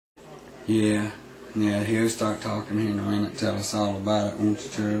Yeah. Yeah, he'll start talking here in a minute. Tell us all about it, won't you,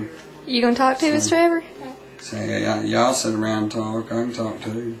 Trevor? You gonna talk to us, Trevor? Say, y'all sit around and talk. I can talk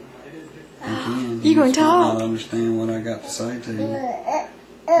too. I can. You gonna just might talk? not understand what I got to say to you.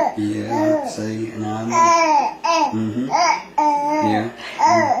 Yeah, see, and I know. Mm-hmm. Yeah.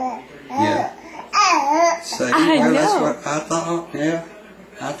 Yeah. See, well, that's know. what I thought. Yeah.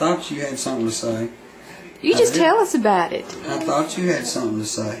 I thought you had something to say. You just did. tell us about it. I thought you had something to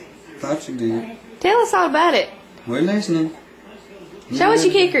say. Thought you did. Tell us all about it. We're listening. Show us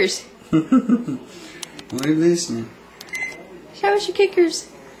your kickers. We're listening. Show us your kickers.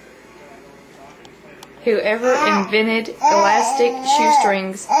 Whoever invented elastic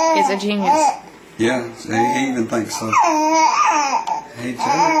shoestrings is a genius. Yeah, see, he even thinks so. Hey,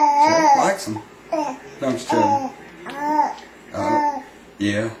 Trevor likes them. Don't you, Trevor?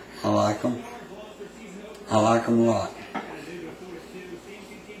 Yeah, I like them. I like them a lot.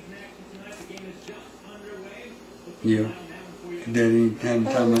 Yeah. Daddy had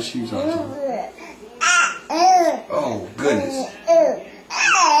to tie my shoes off. Oh, goodness.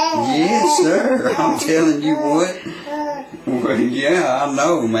 Yes, sir. I'm telling you what. Well, yeah, I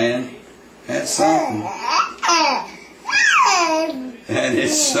know, man. That's something. That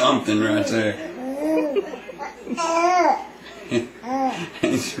is something right there.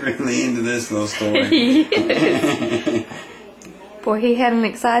 He's really into this little story. Yes. Boy, he had an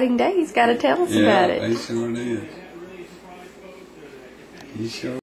exciting day. He's got to tell us about it. Yeah, he sure did. He sure